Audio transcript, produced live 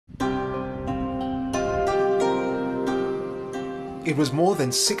It was more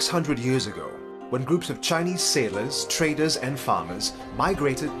than 600 years ago when groups of Chinese sailors, traders and farmers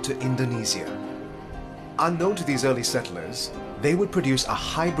migrated to Indonesia. Unknown to these early settlers, they would produce a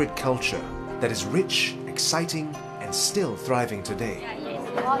hybrid culture that is rich, exciting and still thriving today.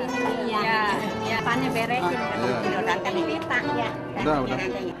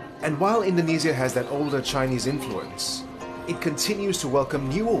 And while Indonesia has that older Chinese influence, it continues to welcome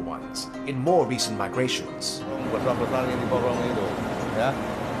newer ones in more recent migrations.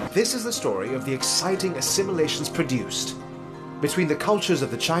 This is the story of the exciting assimilations produced between the cultures of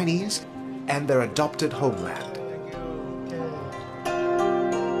the Chinese and their adopted homeland.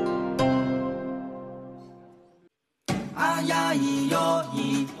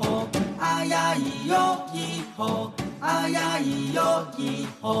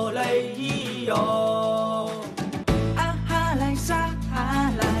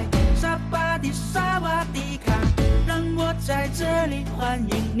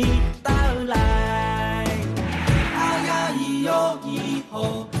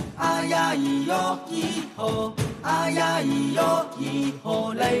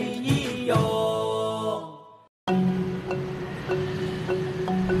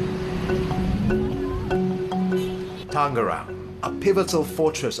 Tangerang, a pivotal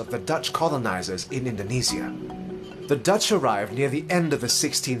fortress of the Dutch colonizers in Indonesia. The Dutch arrived near the end of the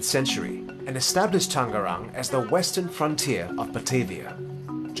 16th century and established Tangerang as the western frontier of Batavia,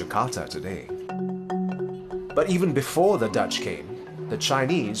 Jakarta today. But even before the Dutch came, the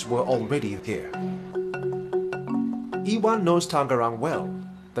Chinese were already here. Iwan knows Tangerang well,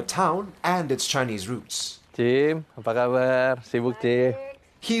 the town and its Chinese roots. Jim, apa kabar? Sibuk, Jim?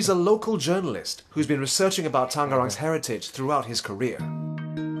 He's a local journalist who's been researching about Tangerang's heritage throughout his career.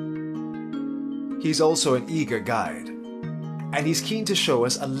 He's also an eager guide, and he's keen to show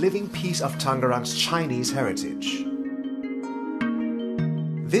us a living piece of Tangerang's Chinese heritage.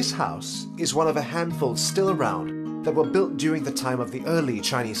 This house is one of a handful still around that were built during the time of the early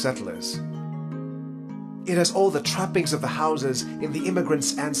Chinese settlers. It has all the trappings of the houses in the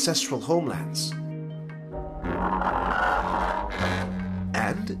immigrants' ancestral homelands.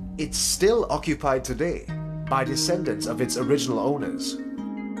 And it's still occupied today by descendants of its original owners.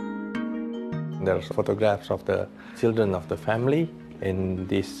 There's photographs of the children of the family. In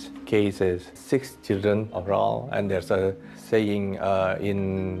these cases, 6 children overall, and there's a saying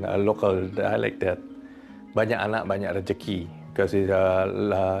in a local dialect that banyak anak banyak rezeki, because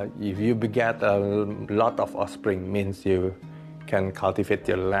if you beget a lot of offspring, means you can cultivate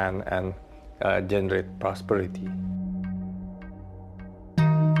your land and generate prosperity.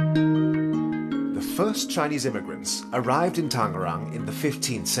 The first Chinese immigrants arrived in Tangerang in the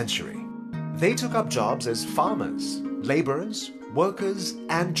 15th century. They took up jobs as farmers, laborers, workers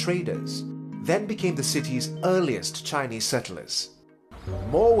and traders, then became the city's earliest Chinese settlers.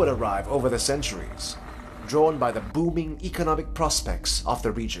 More would arrive over the centuries, drawn by the booming economic prospects of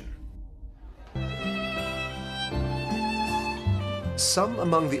the region. Some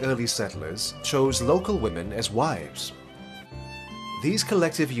among the early settlers chose local women as wives. These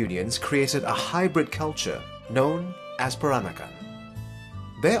collective unions created a hybrid culture known as Peranakan.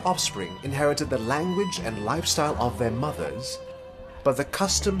 Their offspring inherited the language and lifestyle of their mothers, but the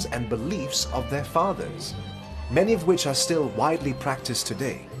customs and beliefs of their fathers, many of which are still widely practiced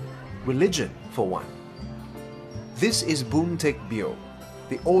today. Religion, for one. This is Bun Tek Bio,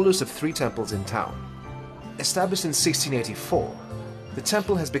 the oldest of 3 temples in town. Established in 1684, the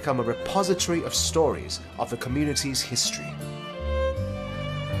temple has become a repository of stories of the community's history.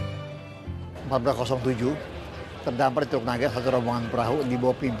 1407 terdampar di Teluk Naga satu rombongan perahu di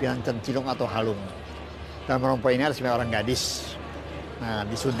bawah pimpinan Cencilung atau Halung. Dalam rombongan ini ada 9 orang gadis. Nah,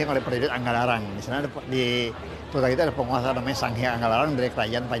 disunting oleh prajurit Anggalarang. Di sana di Teluk Naga itu ada penguasa namanya Sanghyang Anggalarang dari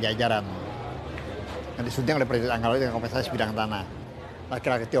kerajaan Pajajaran. Nah, disunting oleh prajurit Anggalarang dengan kompensasi bidang tanah.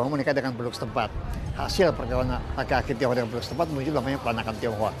 Laki-laki Tionghoa menikah dengan penduduk setempat. Hasil perkawinan laki-laki Tionghoa dengan penduduk setempat muncul namanya peranakan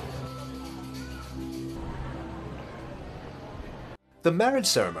Tionghoa. The marriage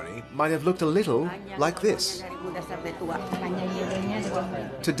ceremony might have looked a little like this.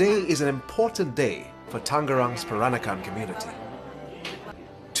 Today is an important day for Tangerang's Peranakan community.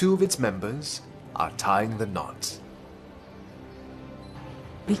 2 of its members are tying the knot.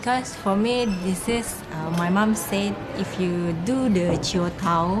 Because for me, this is, my mom said, if you do the Chio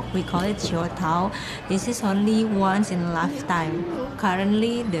Tao, we call it Chio Tao, this is only once in a lifetime.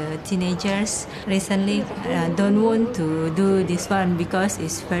 Currently, the teenagers recently don't want to do this one because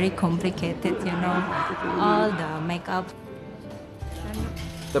it's very complicated, you know, all the makeup.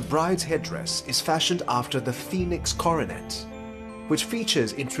 The bride's headdress is fashioned after the phoenix coronet, which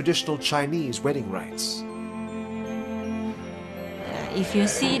features in traditional Chinese wedding rites. if you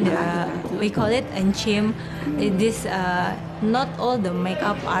see we call it enchim. This not all the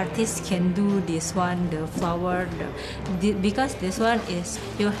makeup artists can do this one, the flower, because this one is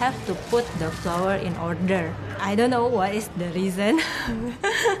you have to put the flower in order. I don't know what is the reason.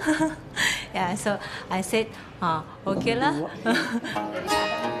 Yeah, so I said, okay lah.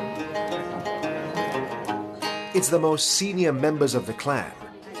 It's the most senior members of the clan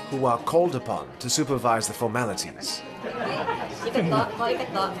who are called upon to supervise the formalities.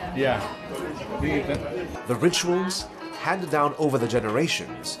 Yeah. The rituals, handed down over the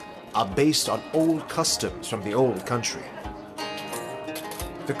generations, are based on old customs from the old country.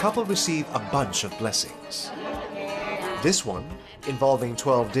 The couple receive a bunch of blessings. This one, involving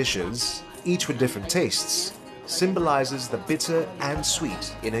 12 dishes, each with different tastes, symbolizes the bitter and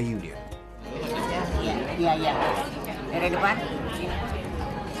sweet in a union.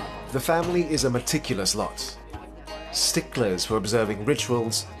 The family is a meticulous lot, sticklers for observing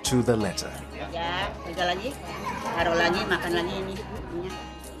rituals to the letter.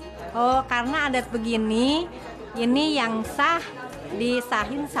 Oh, karena adat begini, ini yang sah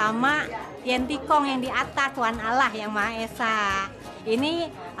disahin sama Yentikong yang di atas, Tuhan Allah yang Maha Esa. Ini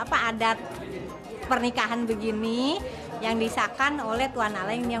adat pernikahan begini yang disahkan oleh Tuhan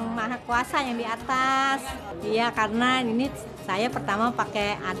Allah yang Maha Kuasa yang di atas. Iya, karena ini saya pertama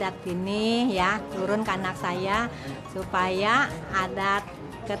pakai adat ini ya, turun ke anak saya supaya adat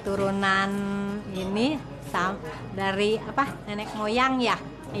keturunan ini dari nenek moyang ya.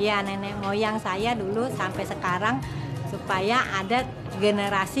 Iya, nenek moyang saya dulu sampai sekarang supaya ada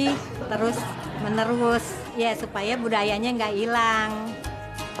generasi terus menerus ya, supaya budayanya nggak hilang.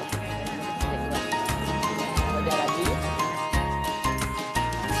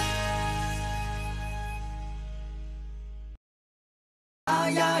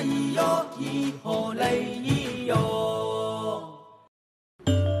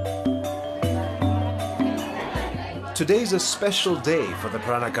 Today's a special day for the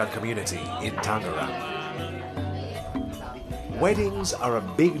Peranakan community in Tangerang. Weddings are a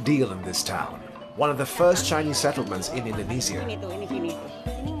big deal in this town, one of the first Chinese settlements in Indonesia.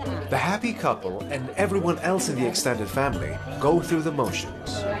 The happy couple and everyone else in the extended family go through the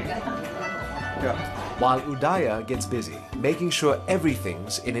motions, while Udaya gets busy making sure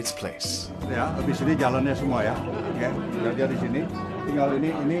everything's in its place. Ya, habis ini jalannya semua ya. Oke, dia di sini. Tinggal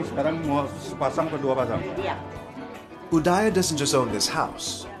ini sekarang mau sepasang atau dua pasang? Iya. Udaya doesn't just own this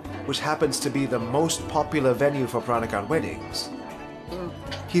house, which happens to be the most popular venue for Peranakan weddings.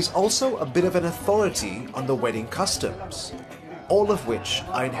 He's also a bit of an authority on the wedding customs, all of which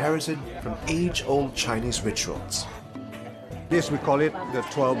are inherited from age-old Chinese rituals. This we call it the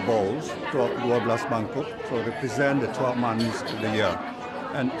 12 bowls, 12 mangkuk, so represent the 12 months of the year.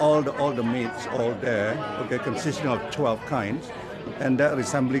 And all the meats all there, consisting of 12 kinds, and that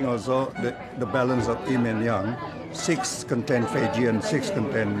resembling also the balance of yin and yang. 6 contain veggie and 6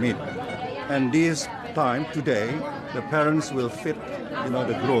 contain meat. And this time, today, the parents will fit,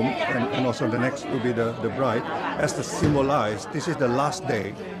 the groom, and also the next will be the bride, as to symbolize this is the last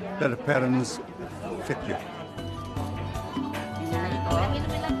day that the parents fit you.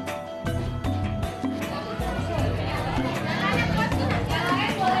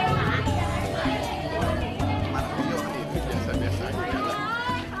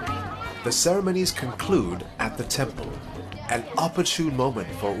 The ceremonies conclude at the temple, an opportune moment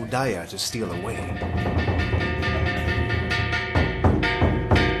for Udaya to steal away.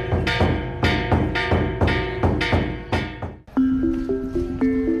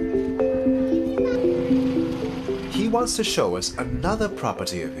 He wants to show us another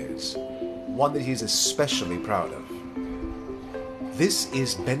property of his, one that he's especially proud of. This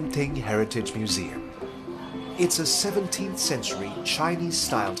is Benteng Heritage Museum. It's a 17th century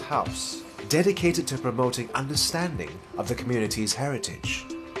Chinese-styled house dedicated to promoting understanding of the community's heritage.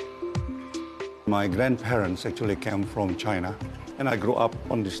 My grandparents actually came from China, and I grew up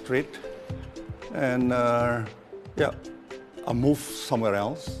on the street. And I moved somewhere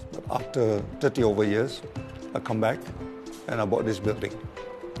else. But after 30 over years, I come back and I bought this building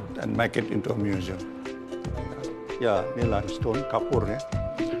and make it into a museum. Ya, ini limestone, kapur ya.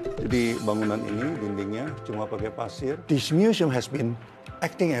 Jadi bangunan ini, dindingnya cuma pakai pasir. This museum has been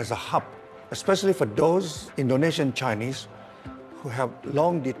acting as a hub, especially for those Indonesian Chinese who have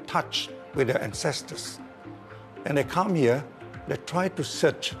long detached with their ancestors. And they come here, they try to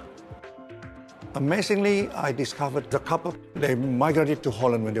search. Amazingly, I discovered the couple, they migrated to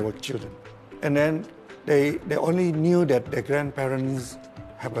Holland when they were children. And then they only knew that their grandparents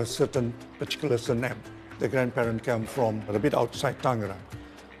have a certain particular surname. The grandparents came from a bit outside Tangerang.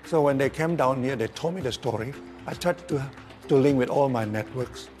 So when they came down here, they told me the story. I tried to to link with all my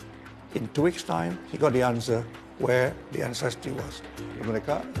networks. In 2 weeks' time, he got the answer where the ancestry was.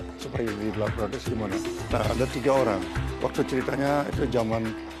 Mereka supaya di brothers gimana? Nah, ada 3 orang. Waktu ceritanya itu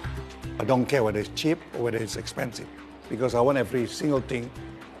zaman, I don't care whether it's cheap or whether it's expensive, because I want every single thing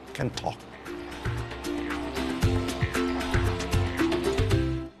can talk.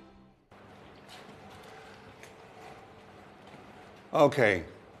 Okay,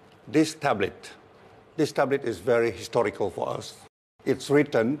 this tablet is very historical for us. It's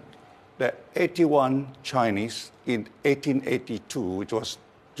written that 81 Chinese in 1882, which was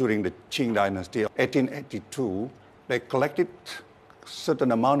during the Qing dynasty, 1882, they collected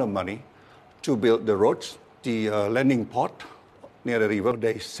certain amount of money to build the roads, the landing port near the river.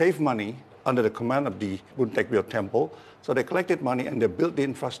 They saved money under the command of the Buntekbyo temple. So they collected money and they built the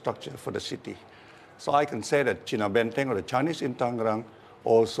infrastructure for the city. So I can say that China Benteng, or the Chinese in Tangerang,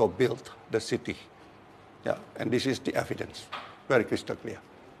 also built the city. Yeah, and this is the evidence, very crystal clear.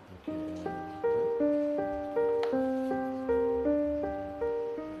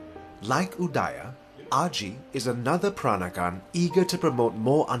 Like Udaya, Aji is another Peranakan eager to promote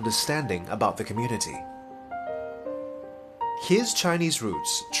more understanding about the community. His Chinese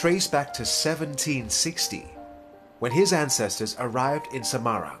roots trace back to 1760, when his ancestors arrived in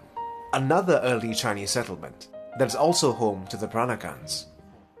Semarang, another early Chinese settlement that is also home to the Peranakans.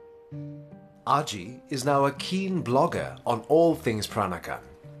 Aji is now a keen blogger on all things Peranakan,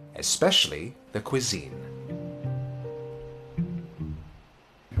 especially the cuisine.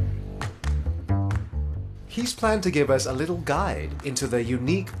 He's planned to give us a little guide into the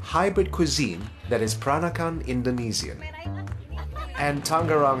unique hybrid cuisine that is Peranakan Indonesian. And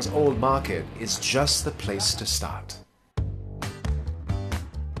Tangerang's old market is just the place to start.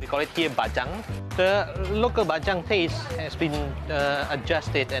 We call it here bajang. The local bajang taste has been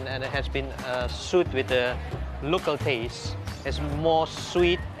adjusted and has been suited with the local taste. It's more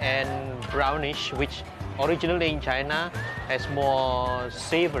sweet and brownish, which originally in China has more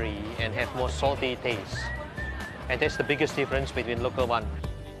savory and have more salty taste. And that's the biggest difference between local one.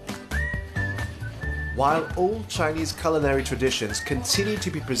 While old Chinese culinary traditions continue to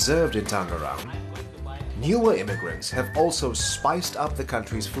be preserved in Tangerang, newer immigrants have also spiced up the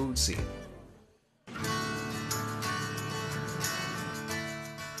country's food scene.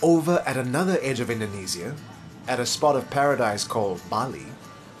 Over at another edge of Indonesia, at a spot of paradise called Bali,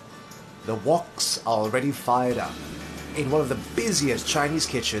 the woks are already fired up in one of the busiest Chinese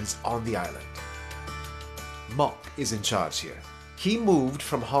kitchens on the island. Mok is in charge here. He moved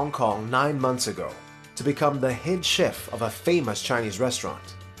from Hong Kong 9 months ago to become the head chef of a famous Chinese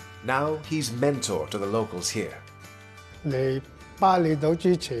restaurant. Now he's mentor to the locals here. 嚟巴厘島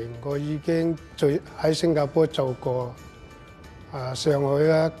之前，我已經喺新加坡做過，上海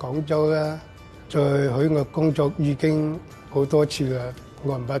啦、廣州啦，在海外工作已經好多次啦。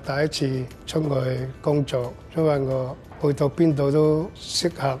我唔係第一次出外工作，因為我去到邊度都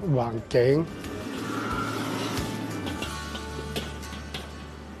適合環境。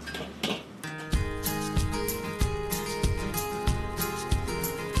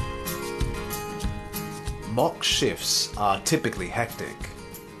Mok shifts are typically hectic.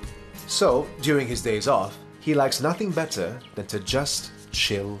 So, during his days off, he likes nothing better than to just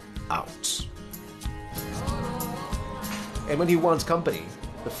chill out. And when he wants company,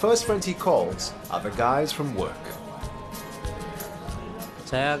 the first friends he calls are the guys from work.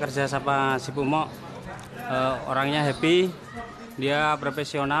 Saya kerja sama si Mok, orangnya happy, dia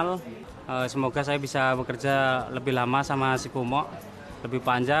profesional. Semoga saya bisa bekerja lebih lama sama si Mok, lebih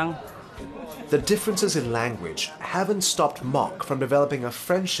panjang. The differences in language haven't stopped Mok from developing a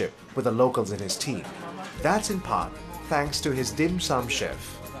friendship with the locals in his team. That's in part thanks to his dim sum chef,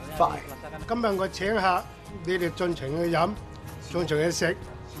 Fai. 今日我請客，你哋盡情去飲，盡情去食。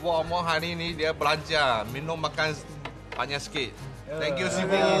Semua hari ini dia belanja, minum makan banyak sikit. Thank you, 师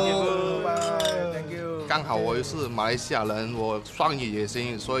傅。Thank you。刚好我是马来西亚人，我双语也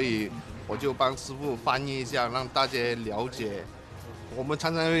行，所以我就帮师傅翻译一下，让大家了解。我们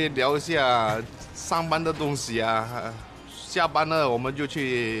常常会聊一下上班的东西啊，下班了我们就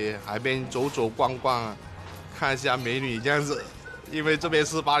去海边走走逛逛，看一下美女这样子。因为这边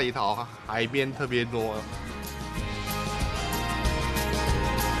是巴厘岛，海边特别多。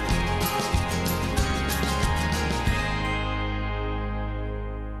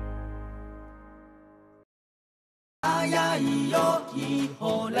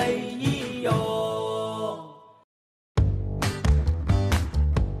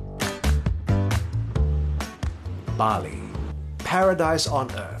Bali, paradise on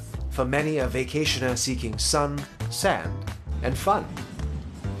earth for many a vacationer seeking sun, sand, and fun.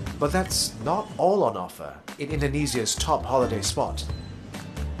 But that's not all on offer in Indonesia's top holiday spot.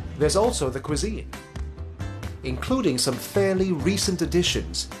 There's also the cuisine, including some fairly recent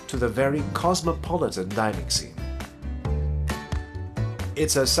additions to the very cosmopolitan dining scene.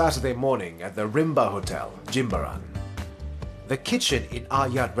 It's a Saturday morning at the Rimba Hotel, Jimbaran. The kitchen in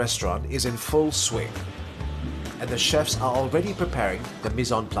Ayat restaurant is in full swing, and the chefs are already preparing the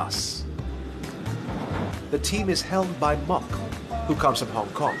mise en place. The team is helmed by Mok, who comes from Hong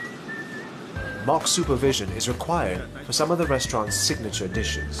Kong. Mok's supervision is required for some of the restaurant's signature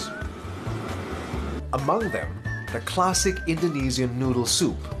dishes. Among them, the classic Indonesian noodle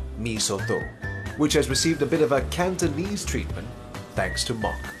soup, mee soto, which has received a bit of a Cantonese treatment thanks to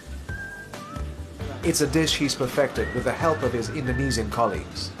Mok. It's a dish he's perfected with the help of his Indonesian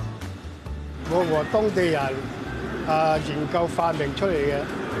colleagues. 我和當地人研究發明出嚟嘅，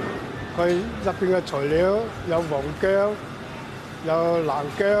佢入邊嘅材料有黃薑、有南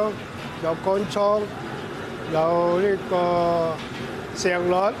薑、有乾葱、有呢個石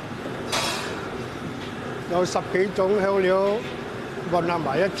律，有10幾種香料混合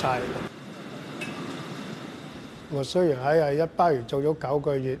埋一齊。我雖然喺一鮑魚做咗9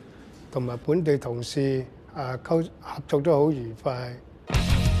個月，同埋本地同事合作都好愉快。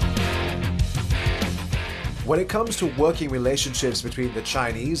When it comes to working relationships between the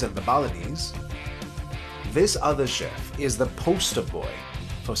Chinese and the Balinese, this other chef is the poster boy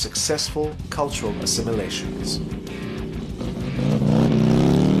for successful cultural assimilations.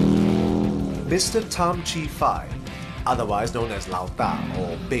 Mr. Tam Chi Fai, otherwise known as Lao Da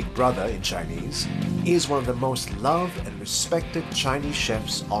or Big Brother in Chinese, is one of the most loved and respected Chinese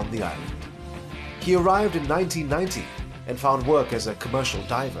chefs on the island. He arrived in 1990 and found work as a commercial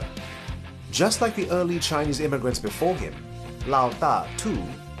diver. Just like the early Chinese immigrants before him, Lao Da too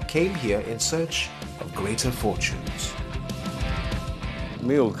came here in search of greater fortunes.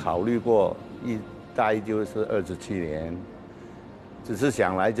 没有考虑过一待就是27年，只是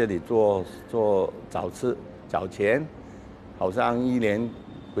想来这里做找吃找钱，好像1年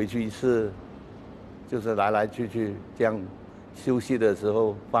回去1次，就是来来去去，这样休息的时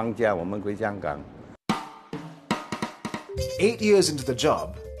候放假我们回香港。8 years into the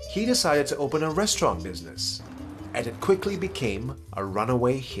job, he decided to open a restaurant business, and it quickly became a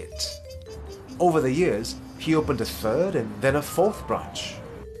runaway hit. Over the years, he opened a third and then a fourth branch.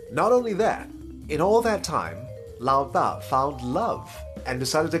 Not only that, in all that time, Lao Da found love and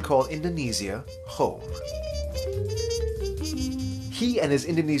decided to call Indonesia home. He and his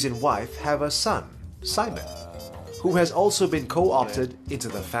Indonesian wife have a son, Simon, who has also been co-opted into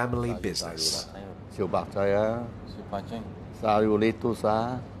the family business.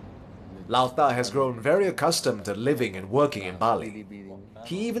 Lao Da has grown very accustomed to living and working in Bali.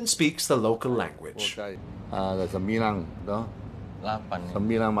 He even speaks the local language. 9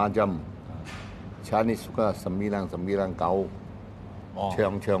 macam Chinese suka 9 9 长 9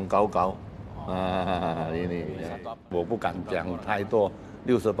 ini 我不敢讲太多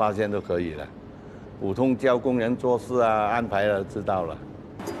，60%都可以了。普通教工人做事安排了知道了。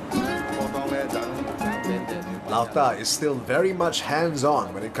 Lao Da is still very much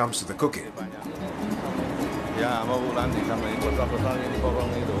hands-on when it comes to the cooking. Ya, mau nanti sama ikut-ikutan ini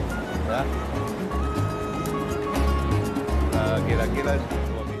potong itu, ya. Kira-kira.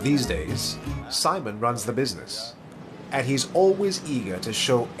 These days, Simon runs the business, and he's always eager to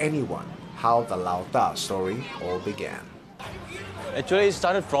show anyone how the Lao Da story all began. Actually, it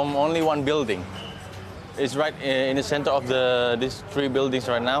started from only one building. It's right in the center of these 3 buildings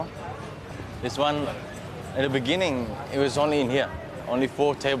right now. This one, in the beginning, it was only in here, only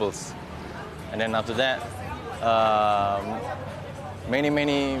 4 tables. And then after that, many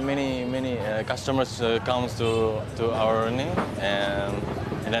customers comes to our name,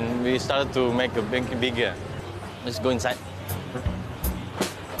 and then we started to make a bigger. Let's go inside.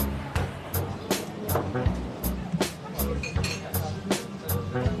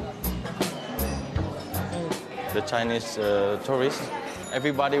 The Chinese tourists,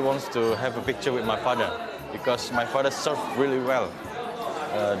 everybody wants to have a picture with my father because my father served really well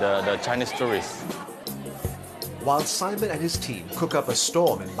the Chinese tourists. While Simon and his team cook up a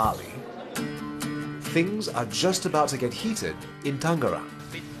storm in Bali, things are just about to get heated in Tangerang.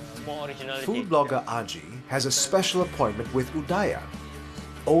 Food blogger Aji has a special appointment with Udaya,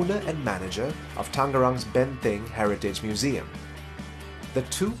 owner and manager of Tangerang's Benteng Heritage Museum. The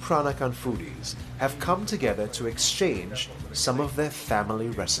 2 Peranakan foodies have come together to exchange some of their family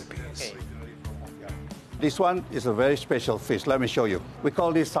recipes. This one is a very special fish. Let me show you. We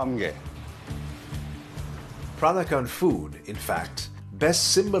call this samge. Peranakan food, in fact,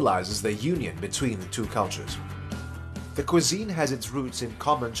 best symbolizes the union between the 2 cultures. The cuisine has its roots in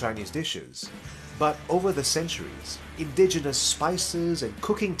common Chinese dishes, but over the centuries, indigenous spices and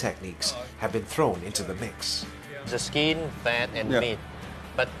cooking techniques have been thrown into the mix. The skin, fat, and meat.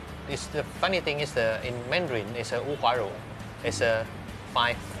 But the funny thing is, in Mandarin, it's a wuhuaro. It's a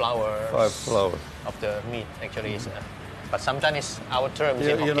five flowers of the meat, actually. But sometimes our terms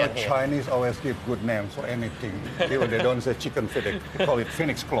in Hokkien here. Chinese always give good names for anything. Even they don't say chicken fillet, they call it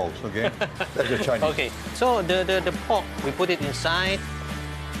phoenix claws, okay? That's the Chinese. Okay, so the pork, we put it inside.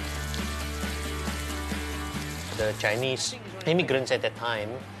 The Chinese immigrants at that time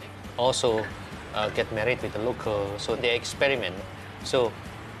also get married with the local, so they experiment. So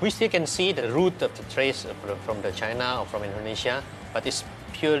we still can see the root of the trace from the China or from Indonesia, but it's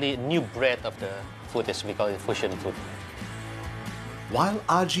purely new breed of the food, as we call it fusion food. While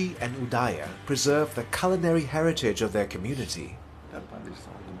Aji and Udaya preserve the culinary heritage of their community,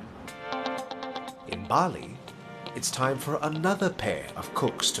 in Bali, it's time for another pair of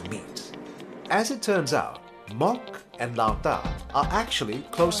cooks to meet. As it turns out, Mok and Lao Da are actually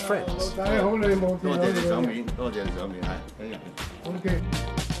close friends.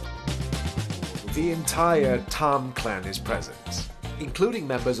 The entire Tam clan is present, including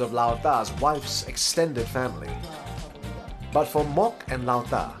members of Lao Da's wife's extended family. But for Mok and Lao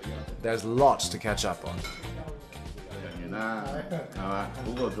Da, there's lots to catch up on.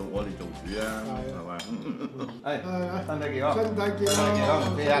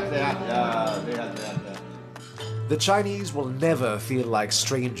 The Chinese will never feel like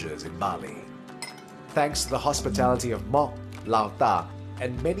strangers in Bali. Thanks to the hospitality of Mok, Lao Da,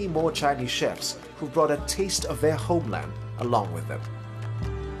 and many more Chinese chefs who brought a taste of their homeland along with them.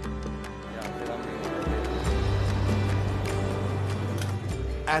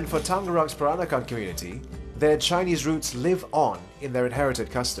 And for Tangerang's Peranakan community, their Chinese roots live on in their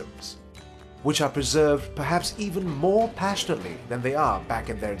inherited customs, which are preserved perhaps even more passionately than they are back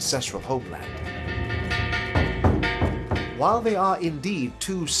in their ancestral homeland. While they are indeed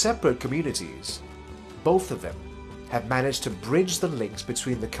two separate communities, both of them have managed to bridge the links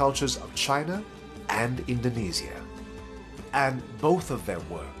between the cultures of China and Indonesia. And both of their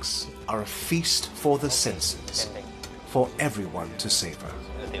works are a feast for the senses, for everyone to savor.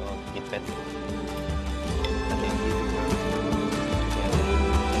 They all eat that.